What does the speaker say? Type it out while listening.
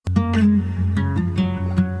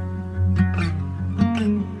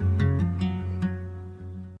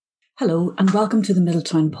Hello and welcome to the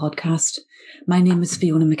Middletown podcast. My name is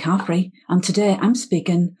Fiona McCaffrey and today I'm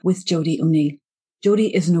speaking with Jody O'Neill.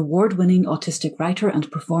 Jody is an award-winning autistic writer and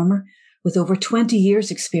performer with over 20 years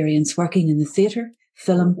experience working in the theatre,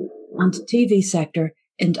 film and TV sector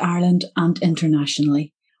in Ireland and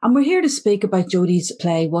internationally. And we're here to speak about Jody's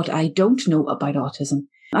play What I Don't Know About Autism.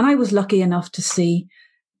 And I was lucky enough to see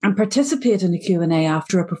and participate in a Q&A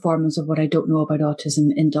after a performance of What I Don't Know About Autism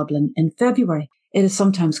in Dublin in February. It is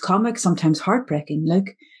sometimes comic, sometimes heartbreaking look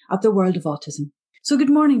at the world of autism. So good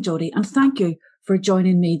morning, Jody, and thank you for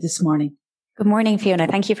joining me this morning. Good morning, Fiona.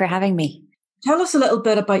 Thank you for having me. Tell us a little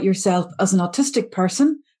bit about yourself as an autistic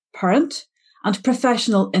person, parent, and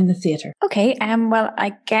professional in the theatre. Okay, well,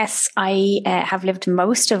 I guess I have lived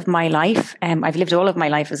most of my life. I've lived all of my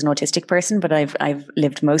life as an autistic person, but I've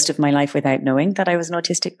lived most of my life without knowing that I was an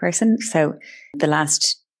autistic person. So the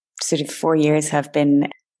last sort of 4 years have been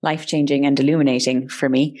life-changing and illuminating for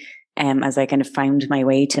me as I kind of found my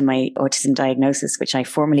way to my autism diagnosis, which I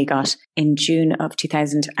formally got in June of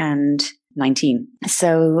 2019.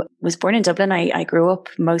 So I was born in Dublin. I grew up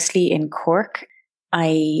mostly in Cork.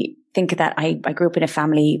 I think that I grew up in a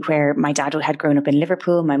family where my dad had grown up in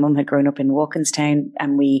Liverpool, my mum had grown up in Walkinstown,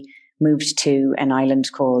 and we moved to an island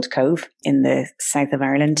called Cove in the south of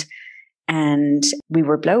Ireland. And we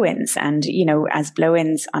were blow-ins. And, you know, as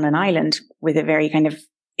blow-ins on an island with a very kind of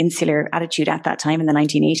insular attitude at that time in the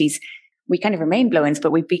 1980s, we kind of remained blow-ins,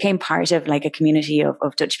 but we became part of like a community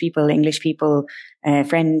of Dutch people, English people,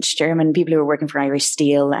 French, German, people who were working for Irish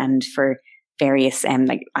Steel and for various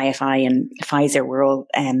like IFI and Pfizer were all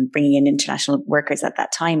bringing in international workers at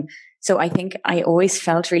that time. So I think I always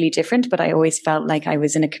felt really different, but I always felt like I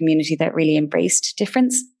was in a community that really embraced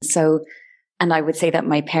difference. So, and I would say that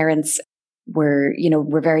my parents were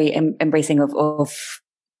very embracing of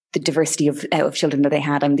the diversity of children that they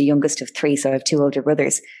had. I'm the youngest of three, so I have two older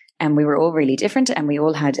brothers. And we were all really different and we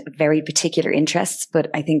all had very particular interests. But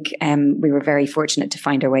I think we were very fortunate to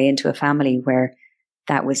find our way into a family where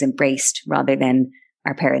that was embraced rather than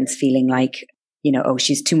our parents feeling like, you know, oh,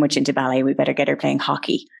 she's too much into ballet, we better get her playing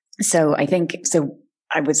hockey. So I think,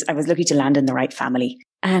 I was lucky to land in the right family.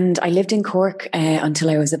 And I lived in Cork until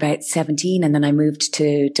I was about 17. And then I moved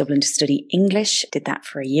to Dublin to study English. Did that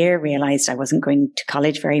for a year, realized I wasn't going to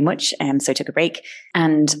college very much. So I took a break.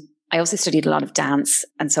 And I also studied a lot of dance.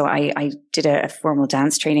 And so I did a formal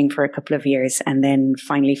dance training for a couple of years and then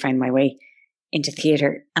finally found my way into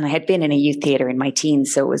theatre. And I had been in a youth theatre in my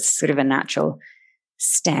teens. So it was sort of a natural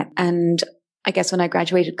step. And I guess when I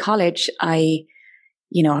graduated college,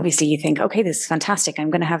 obviously you think, okay, this is fantastic. I'm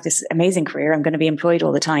going to have this amazing career. I'm going to be employed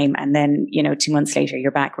all the time. And then, 2 months later,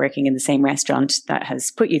 you're back working in the same restaurant that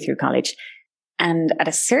has put you through college. And at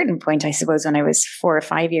a certain point, I suppose when I was 4 or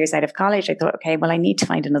 5 years out of college, I thought, okay, well, I need to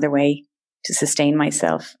find another way to sustain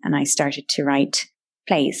myself. And I started to write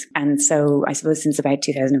plays. And so I suppose since about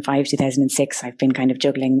 2005, 2006, I've been kind of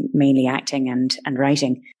juggling mainly acting and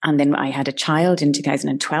writing. And then I had a child in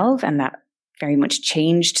 2012, and that very much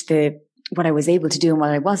changed what I was able to do and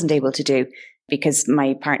what I wasn't able to do, because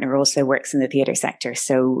my partner also works in the theatre sector.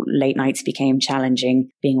 So late nights became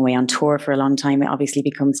challenging. Being away on tour for a long time, it obviously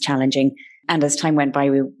becomes challenging. And as time went by,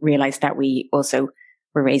 we realized that we also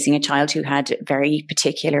were raising a child who had very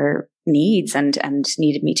particular needs and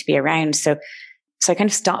needed me to be around. So I kind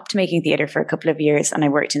of stopped making theatre for a couple of years, and I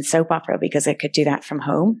worked in soap opera because I could do that from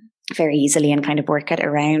home very easily and kind of work it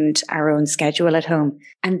around our own schedule at home.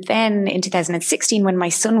 And then in 2016, when my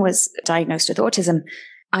son was diagnosed with autism,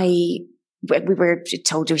 we were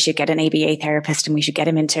told we should get an ABA therapist and we should get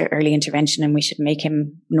him into early intervention and we should make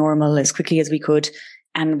him normal as quickly as we could.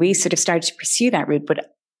 And we sort of started to pursue that route,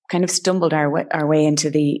 but kind of stumbled our way into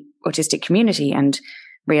the autistic community and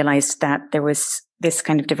realized that there was this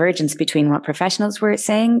kind of divergence between what professionals were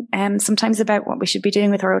saying sometimes about what we should be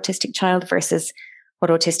doing with our autistic child versus what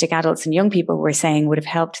autistic adults and young people were saying would have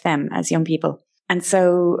helped them as young people. And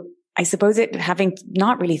so I suppose having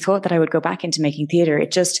not really thought that I would go back into making theatre,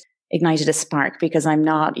 it just ignited a spark, because I'm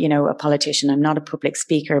not, a politician, I'm not a public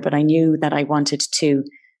speaker, but I knew that I wanted to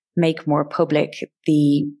make more public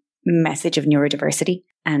the message of neurodiversity.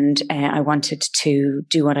 And I wanted to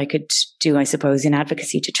do what I could do, I suppose, in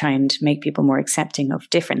advocacy to try and make people more accepting of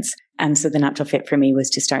difference. And so the natural fit for me was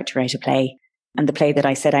to start to write a play. And the play that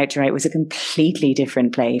I set out to write was a completely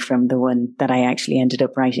different play from the one that I actually ended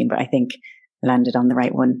up writing, but I think landed on the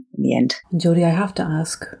right one in the end. Jody, I have to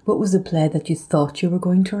ask, what was the play that you thought you were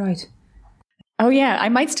going to write? Oh yeah, I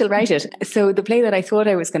might still write it. So the play that I thought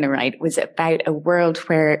I was going to write was about a world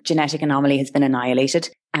where genetic anomaly has been annihilated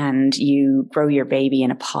and you grow your baby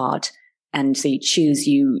in a pod And so you choose,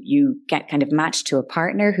 you get kind of matched to a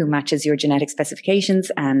partner who matches your genetic specifications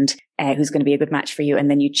and who's going to be a good match for you. And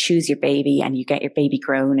then you choose your baby and you get your baby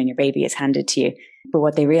grown and your baby is handed to you. But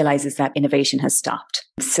what they realize is that innovation has stopped.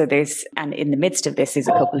 So and in the midst of this is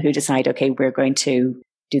a couple who decide, okay, we're going to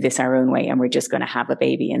do this our own way and we're just going to have a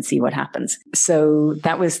baby and see what happens. So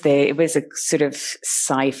it was a sort of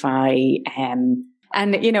sci-fi,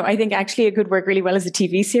 and, you know, I think actually it could work really well as a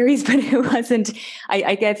TV series, but it wasn't.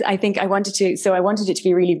 I wanted it to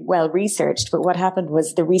be really well researched. But what happened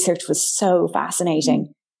was the research was so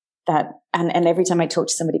fascinating that, and every time I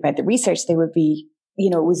talked to somebody about the research, they would be, you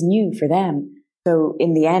know, it was new for them. So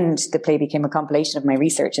in the end, the play became a compilation of my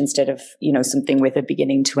research instead of, you know, something with a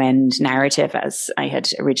beginning to end narrative as I had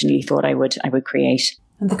originally thought I would create.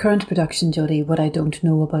 And the current production, Jody, What I Don't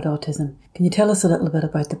Know About Autism. Can you tell us a little bit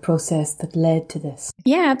about the process that led to this?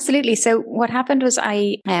 Yeah, absolutely. So what happened was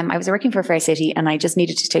I was working for Fair City and I just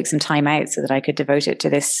needed to take some time out so that I could devote it to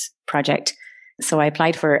this project. So I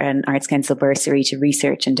applied for an Arts Council bursary to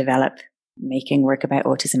research and develop making work about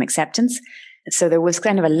autism acceptance. So there was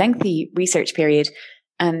kind of a lengthy research period.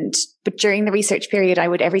 But during the research period,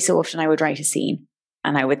 every so often I would write a scene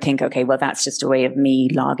and I would think, okay, well, that's just a way of me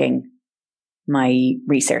logging my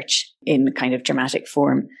research in kind of dramatic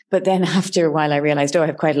form. But then after a while, I realized, I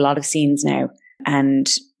have quite a lot of scenes now, and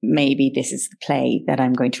maybe this is the play that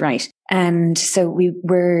I'm going to write. And so we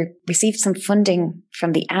received some funding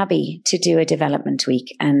from the Abbey to do a development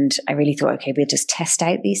week. And I really thought, okay, we'll just test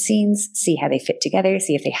out these scenes, see how they fit together,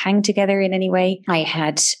 see if they hang together in any way. I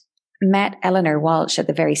had met Eleanor Walsh at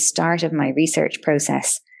the very start of my research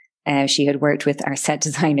process. She had worked with our set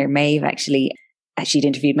designer, Maeve, actually. She'd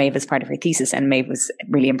interviewed Maeve as part of her thesis, and Maeve was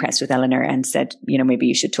really impressed with Eleanor and said, you know, maybe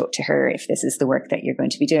you should talk to her if this is the work that you're going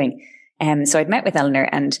to be doing. So I'd met with Eleanor,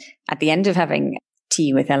 and at the end of having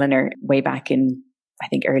tea with Eleanor way back in, I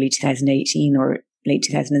think, early 2018 or late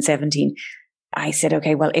 2017, I said,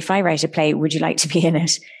 okay, well, if I write a play, would you like to be in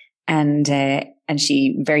it? And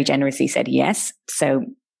she very generously said yes. So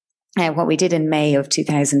what we did in May of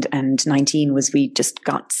 2019 was we just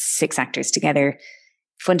got 6 actors together,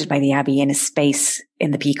 funded by the Abbey, in a space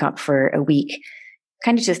in the Peacock for a week,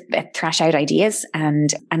 kind of just thrash out ideas.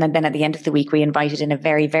 And then at the end of the week, we invited in a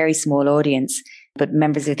very, very small audience, but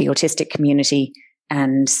members of the autistic community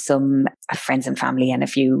and some friends and family and a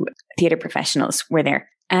few theatre professionals were there.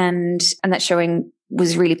 And that showing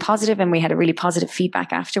was really positive, and we had a really positive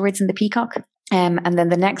feedback afterwards in the Peacock. And then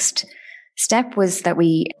the next step was that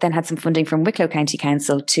we then had some funding from Wicklow County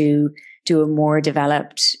Council to do a more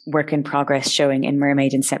developed work in progress showing in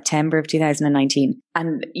Mermaid in September of 2019.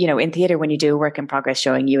 And, you know, in theatre, when you do a work in progress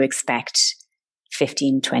showing, you expect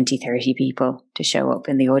 15, 20, 30 people to show up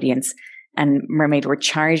in the audience. And Mermaid were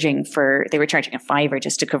charging a £5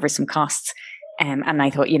 just to cover some costs. And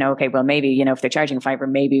I thought, you know, okay, well, maybe, you know, if they're charging a £5,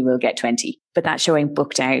 maybe we'll get 20. But that showing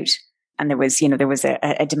booked out, and there was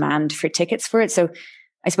a demand for tickets for it. So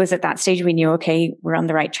I suppose at that stage we knew, okay, we're on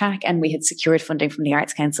the right track, and we had secured funding from the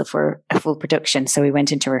Arts Council for a full production. So we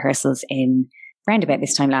went into rehearsals in around about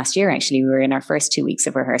this time last year. Actually, we were in our first 2 weeks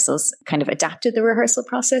of rehearsals, kind of adapted the rehearsal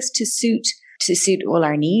process to suit all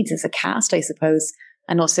our needs as a cast, I suppose,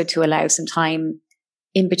 and also to allow some time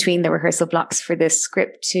in between the rehearsal blocks for the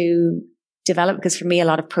script to develop. Because for me, a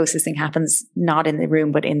lot of processing happens not in the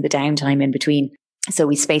room, but in the downtime in between. So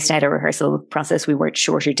we spaced out our rehearsal process. We worked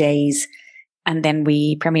shorter days. And then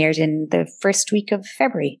we premiered in the first week of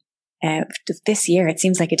February of this year. It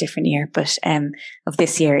seems like a different year, but of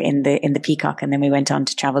this year in the Peacock. And then we went on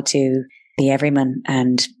to travel to the Everyman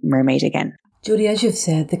and Mermaid again. Jody, as you've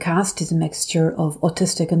said, the cast is a mixture of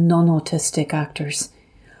autistic and non-autistic actors.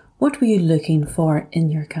 What were you looking for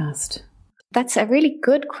in your cast? That's a really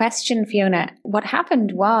good question, Fiona. What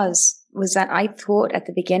happened was that I thought at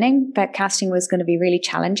the beginning that casting was going to be really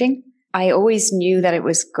challenging. I always knew that it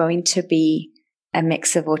was going to be a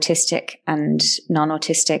mix of autistic and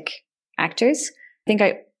non-autistic actors. I think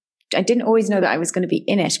I didn't always know that I was going to be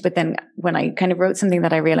in it, but then when I kind of wrote something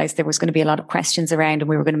that I realized there was going to be a lot of questions around and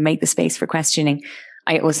we were going to make the space for questioning,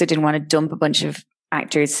 I also didn't want to dump a bunch of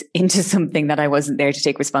actors into something that I wasn't there to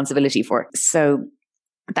take responsibility for. So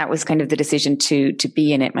that was kind of the decision to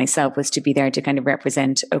be in it myself, was to be there to kind of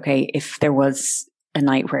represent, okay, if there was a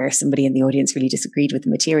night where somebody in the audience really disagreed with the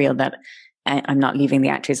material, that I'm not leaving the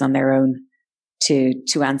actors on their own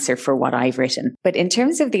to answer for what I've written. But in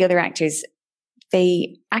terms of the other actors,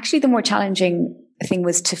 the more challenging thing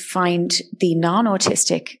was to find the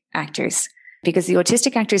non-autistic actors, because the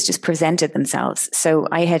autistic actors just presented themselves. So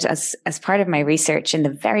I had, as part of my research in the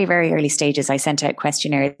very, very early stages, I sent out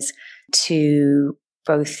questionnaires to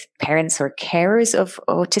both parents or carers of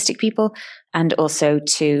autistic people and also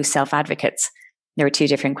to self-advocates. There were 2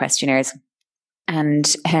 different questionnaires. And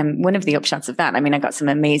one of the upshots of that, I mean, I got some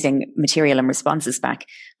amazing material and responses back,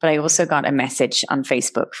 but I also got a message on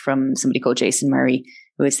Facebook from somebody called Jason Murray,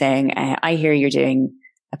 who was saying, I hear you're doing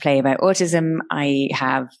a play about autism. I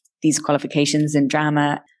have these qualifications in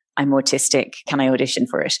drama. I'm autistic. Can I audition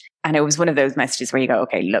for it? And it was one of those messages where you go,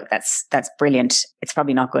 okay, look, that's brilliant. It's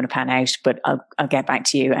probably not going to pan out, but I'll get back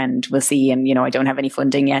to you and we'll see. And, I don't have any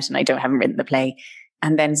funding yet and haven't written the play.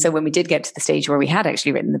 And then, so when we did get to the stage where we had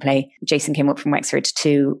actually written the play, Jason came up from Wexford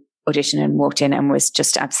to audition and walked in and was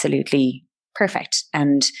just absolutely perfect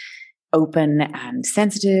and open and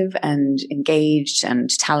sensitive and engaged and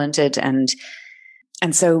talented. And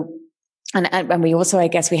so, and we also, I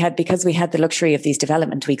guess because we had the luxury of these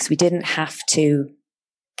development weeks, we didn't have to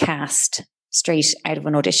cast straight out of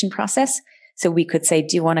an audition process. So we could say,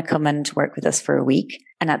 do you want to come and work with us for a week?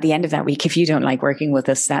 And at the end of that week, if you don't like working with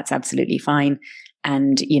us, that's absolutely fine.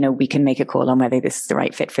 And, we can make a call on whether this is the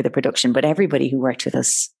right fit for the production. But everybody who worked with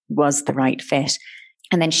us was the right fit.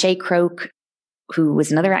 And then Shay Croke, who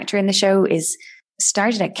was another actor in the show,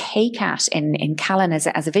 started at KCAT in Callan as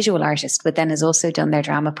a visual artist, but then has also done their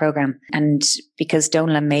drama program. And because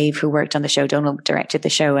Donal and Maeve, who worked on the show, Donal directed the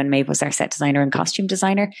show and Maeve was our set designer and costume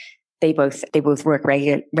designer. They both work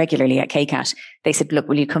regularly at KCAT. They said, look,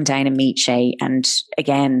 will you come down and meet Shay? And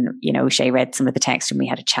again, Shay read some of the text and we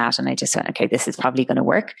had a chat and I just went, okay, this is probably going to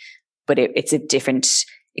work. But it's a different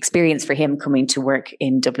experience for him coming to work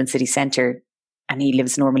in Dublin city centre. And he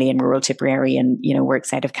lives normally in rural Tipperary and,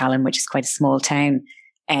 works out of Callan, which is quite a small town.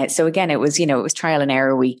 So again, it was trial and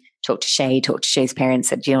error. We talked to Shay's parents,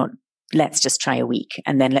 said, let's just try a week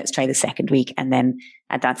and then let's try the second week. And then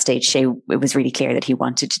at that stage, Shay, it was really clear that he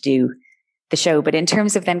wanted to do the show. But in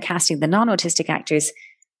terms of then casting the non-autistic actors,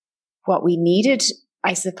 what we needed,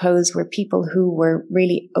 I suppose, were people who were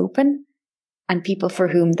really open and people for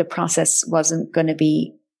whom the process wasn't going to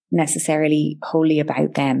be necessarily wholly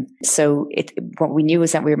about them. So what we knew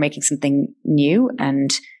was that we were making something new,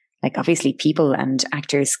 and like obviously people and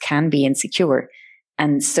actors can be insecure.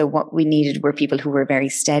 And so what we needed were people who were very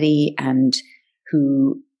steady and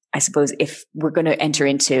who, I suppose, if we're going to enter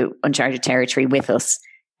into uncharted territory with us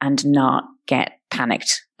and not get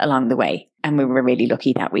panicked along the way. And we were really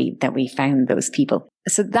lucky that we found those people.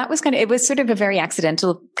 So that was it was sort of a very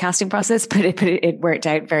accidental casting process, but it worked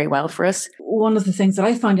out very well for us. One of the things that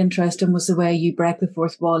I found interesting was the way you break the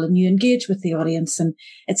fourth wall and you engage with the audience. And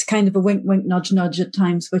it's kind of a wink, wink, nudge, nudge at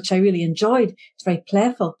times, which I really enjoyed. It's very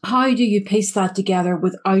playful. How do you piece that together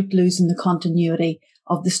without losing the continuity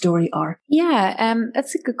of the story arc? Yeah,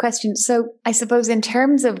 that's a good question. So I suppose in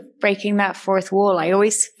terms of breaking that fourth wall, I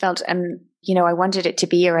always felt, I wanted it to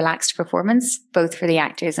be a relaxed performance, both for the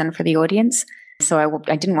actors and for the audience. So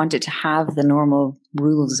I didn't want it to have the normal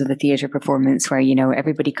rules of a theatre performance where,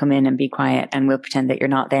 everybody come in and be quiet and we'll pretend that you're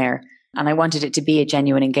not there. And I wanted it to be a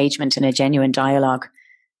genuine engagement and a genuine dialogue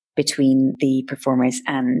between the performers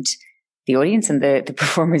and the audience. And the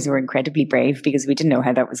performers were incredibly brave because we didn't know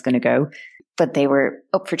how that was going to go, but they were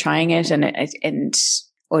up for trying it. And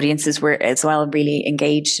audiences were as well really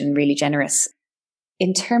engaged and really generous.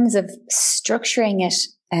 In terms of structuring it,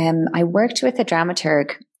 I worked with a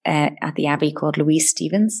dramaturg at the Abbey called Louise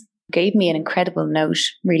Stevens, gave me an incredible note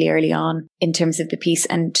really early on in terms of the piece.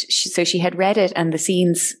 And so she had read it and the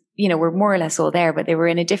scenes, were more or less all there, but they were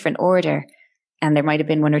in a different order. And there might have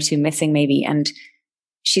been one or two missing maybe. And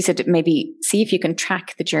she said, maybe see if you can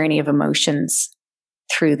track the journey of emotions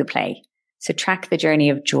through the play. So track the journey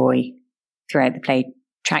of joy throughout the play,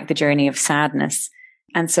 track the journey of sadness.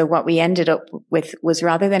 And so what we ended up with was,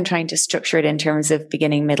 rather than trying to structure it in terms of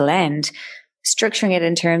beginning, middle, end, structuring it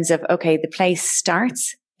in terms of, okay, the play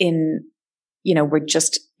starts in, we're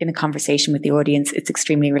just in a conversation with the audience. It's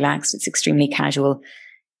extremely relaxed. It's extremely casual.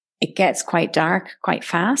 It gets quite dark, quite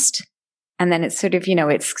fast. And then it's sort of,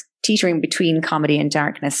 it's teetering between comedy and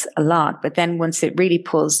darkness a lot. But then once it really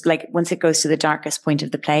pulls, once it goes to the darkest point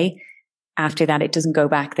of the play, after that, it doesn't go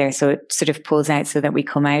back there. So it sort of pulls out so that we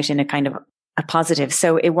come out in a kind of a positive.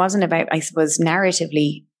 So it wasn't about, I suppose,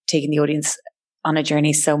 narratively taking the audience on a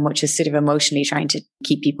journey so much as sort of emotionally trying to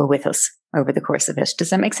keep people with us over the course of it. Does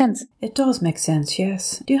that make sense? It does make sense,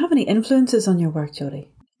 yes. Do you have any influences on your work, Jody?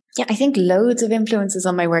 Yeah, I think loads of influences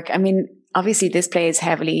on my work. I mean, obviously this play is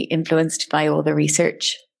heavily influenced by all the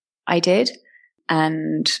research I did,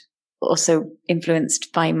 and also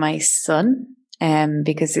influenced by my son,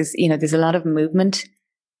 because there's a lot of movement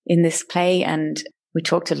in this play, and we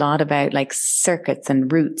talked a lot about circuits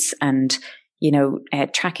and routes and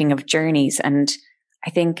tracking of journeys. And I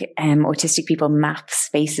think autistic people map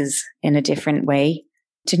spaces in a different way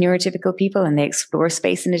to neurotypical people, and they explore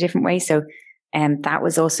space in a different way. So that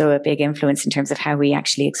was also a big influence in terms of how we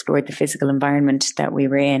actually explored the physical environment that we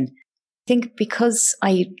were in. I think because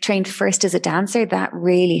I trained first as a dancer, that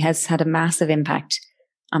really has had a massive impact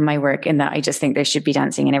on my work, in that I just think there should be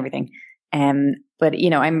dancing in everything. But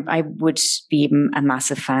I would be a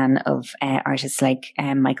massive fan of artists like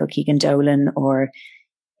Michael Keegan-Dolan, or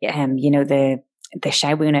the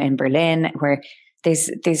Schaubühne in Berlin, where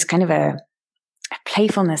there's kind of a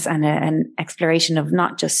playfulness and an exploration of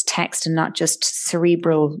not just text and not just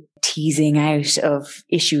cerebral teasing out of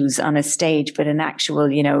issues on a stage, but an actual,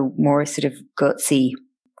 more sort of gutsy,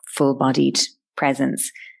 full-bodied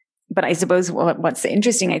presence. But I suppose what's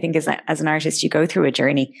interesting, I think, is that as an artist, you go through a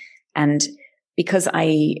journey. And because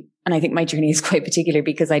I think my journey is quite particular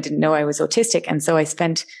because I didn't know I was autistic. And so I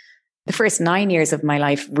spent the first 9 years of my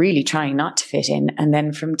life really trying not to fit in. And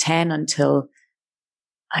then from 10 until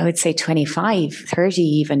I would say 25, 30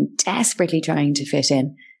 even, desperately trying to fit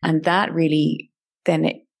in. And that really then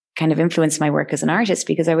it kind of influenced my work as an artist,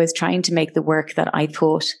 because I was trying to make the work that I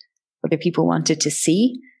thought other people wanted to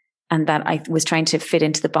see, and that I was trying to fit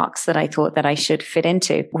into the box that I thought that I should fit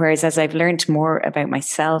into. Whereas as I've learned more about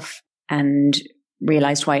myself and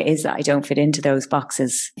realized why it is that I don't fit into those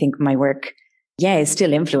boxes, I think my work, is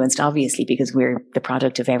still influenced, obviously, because we're the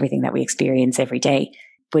product of everything that we experience every day,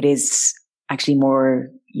 but is actually more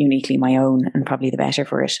uniquely my own, and probably the better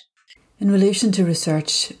for it. In relation to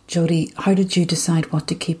research, Jody, how did you decide what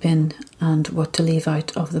to keep in and what to leave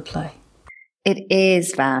out of the play? It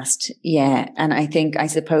is vast, yeah. And I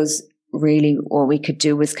suppose really all we could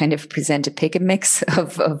do was kind of present a pick and mix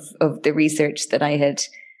of the research that I had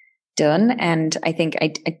done. And I think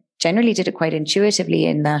I generally did it quite intuitively,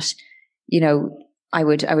 in that, I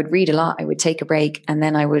would read a lot, I would take a break, and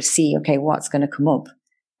then I would see, okay, what's going to come up?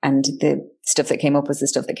 And the stuff that came up was the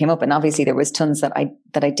stuff that came up. And obviously there was tons that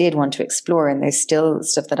I did want to explore, and there's still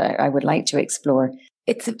stuff that I would like to explore.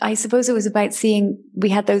 I suppose it was about seeing, we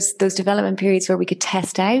had those development periods where we could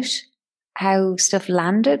test out how stuff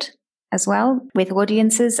landed as well with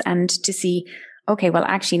audiences, and to see, okay, well,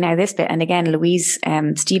 actually now this bit, and again, Louise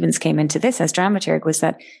Stevens came into this as dramaturg, was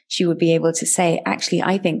that she would be able to say, actually,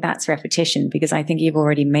 I think that's repetition, because I think you've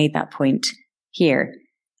already made that point here.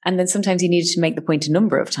 And then sometimes you needed to make the point a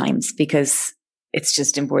number of times, because it's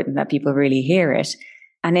just important that people really hear it.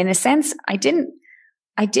 And in a sense, I did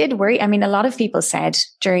worry. I mean, a lot of people said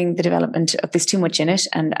during the development of there's too much in it,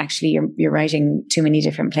 and actually you're writing too many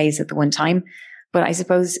different plays at the one time. But I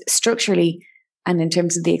suppose structurally and in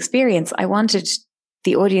terms of the experience, I wanted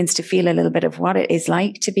the audience to feel a little bit of what it is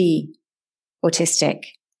like to be autistic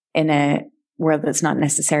in a world that's not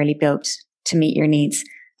necessarily built to meet your needs.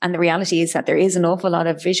 And the reality is that there is an awful lot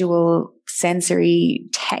of visual, sensory,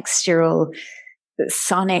 textural,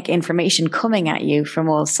 sonic information coming at you from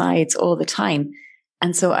all sides all the time.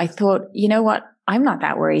 And so I thought, you know what? I'm not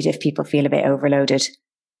that worried if people feel a bit overloaded.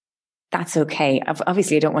 That's okay.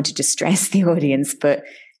 Obviously, I don't want to distress the audience, but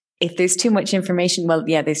if there's too much information, well,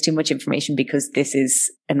 yeah, there's too much information, because this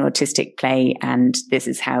is an autistic play and this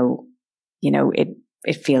is how,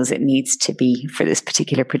 it feels it needs to be for this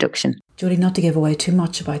particular production. Jody, not to give away too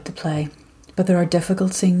much about the play, but there are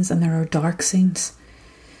difficult scenes and there are dark scenes.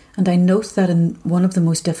 And I note that in one of the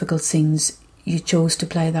most difficult scenes, you chose to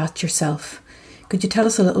play that yourself. Could you tell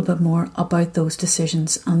us a little bit more about those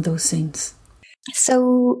decisions and those scenes?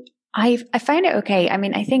 So I found it okay. I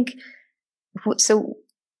mean, I think, so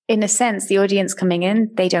in a sense, the audience coming in,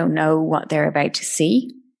 they don't know what they're about to see.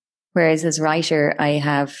 Whereas as writer, I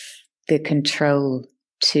have the control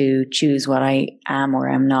to choose what I am or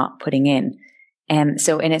am not putting in.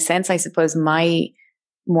 So in a sense, I suppose my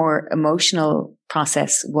more emotional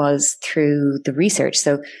process was through the research.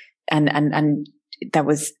 So, and that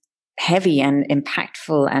was heavy and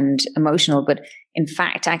impactful and emotional. But in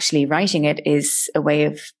fact, actually writing it is a way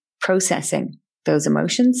of processing those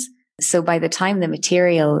emotions. So by the time the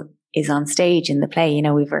material is on stage in the play,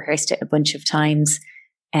 we've rehearsed it a bunch of times.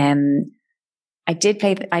 I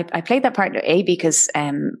played that part because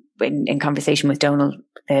in conversation with Donald,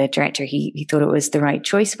 the director, he thought it was the right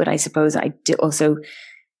choice. But I suppose I also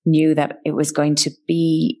knew that it was going to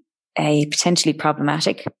be a potentially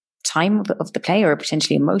problematic time of the play, or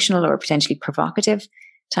potentially emotional or potentially provocative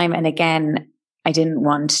time. And again, I didn't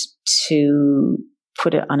want to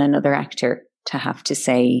put it on another actor to have to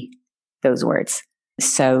say those words.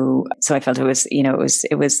 So I felt it was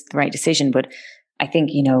the right decision. But I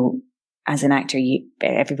think, as an actor,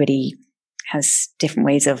 everybody has different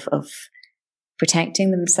ways of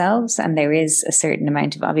protecting themselves. And there is a certain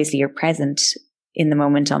amount of, obviously you're present in the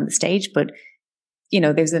moment on the stage, but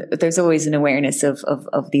there's always an awareness of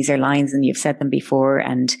these are lines and you've said them before.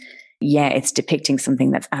 And yeah, it's depicting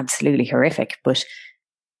something that's absolutely horrific, but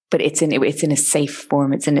it's in a safe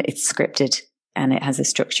form. It's scripted and it has a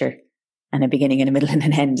structure and a beginning and a middle and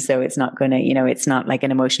an end. So it's not going to, it's not like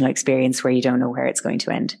an emotional experience where you don't know where it's going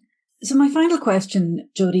to end. So my final question,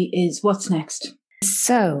 Jody, is what's next?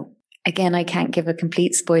 So again, I can't give a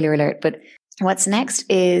complete spoiler alert, but what's next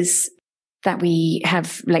is that we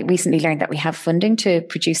have recently learned that we have funding to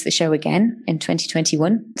produce the show again in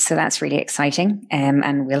 2021. So that's really exciting.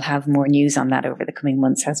 And we'll have more news on that over the coming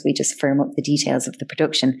months as we just firm up the details of the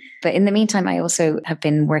production. But in the meantime, I also have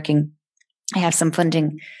been I have some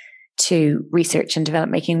funding to research and develop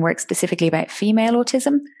making work specifically about female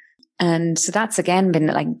autism. And so that's again been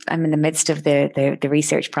I'm in the midst of the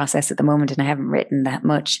research process at the moment, and I haven't written that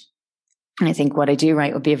much. And I think what I do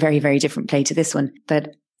write will be a very, very different play to this one.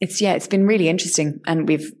 But it's been really interesting. And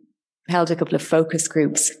we've held a couple of focus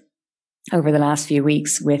groups over the last few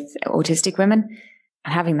weeks with autistic women.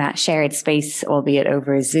 And having that shared space, albeit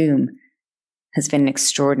over Zoom, has been an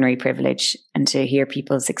extraordinary privilege. And to hear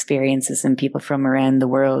people's experiences and people from around the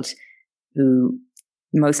world who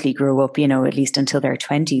mostly grew up, at least until their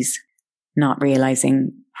 20s, not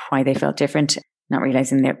realizing why they felt different, not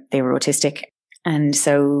realizing that they were autistic. And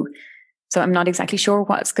so I'm not exactly sure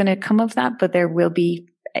what's going to come of that, but there will be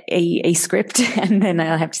a script, and then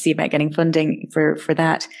I'll have to see about getting funding for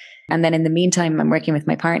that. And then in the meantime, I'm working with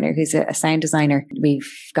my partner, who's a sound designer. We've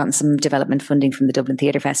gotten some development funding from the Dublin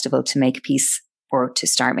Theatre Festival to make a piece, or to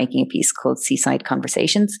start making a piece called Seaside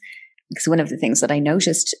Conversations. Because one of the things that I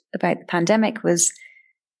noticed about the pandemic was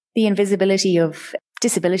the invisibility of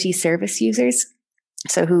disability service users.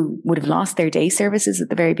 So who would have lost their day services at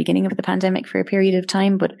the very beginning of the pandemic for a period of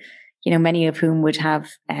time, but many of whom would have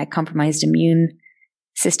compromised immune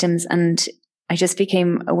systems. And I just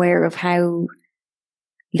became aware of how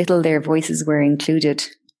little their voices were included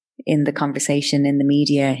in the conversation, in the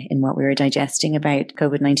media, in what we were digesting about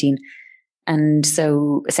COVID-19. And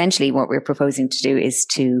so essentially what we're proposing to do is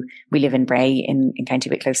we live in Bray in County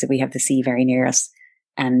Wicklow, so we have the sea very near us,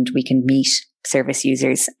 and we can meet service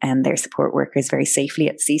users and their support workers very safely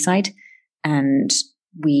at the seaside. And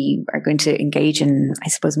we are going to engage in, I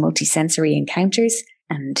suppose, multi-sensory encounters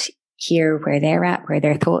and hear where they're at, where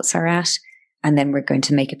their thoughts are at. And then we're going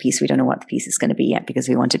to make a piece. We don't know what the piece is going to be yet, because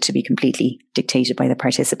we want it to be completely dictated by the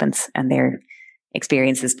participants and their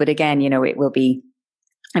experiences. But again, it will be,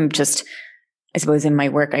 I suppose in my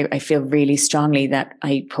work, I feel really strongly that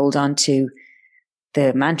I hold on to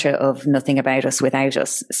the mantra of nothing about us without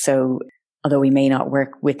us. So although we may not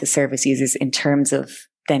work with the service users in terms of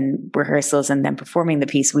then rehearsals and then performing the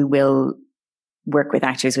piece, we will work with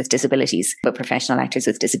actors with disabilities, but professional actors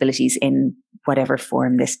with disabilities in whatever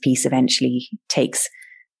form this piece eventually takes.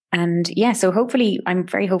 And yeah, so hopefully, I'm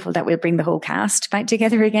very hopeful that we'll bring the whole cast back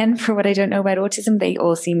together again for What I Don't Know About Autism. They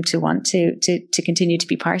all seem to want to continue to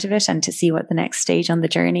be part of it and to see what the next stage on the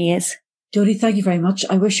journey is. Jody, thank you very much.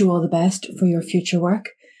 I wish you all the best for your future work,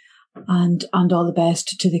 and all the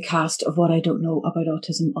best to the cast of What I Don't Know About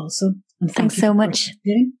Autism also. And thanks so much.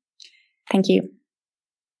 Thank you.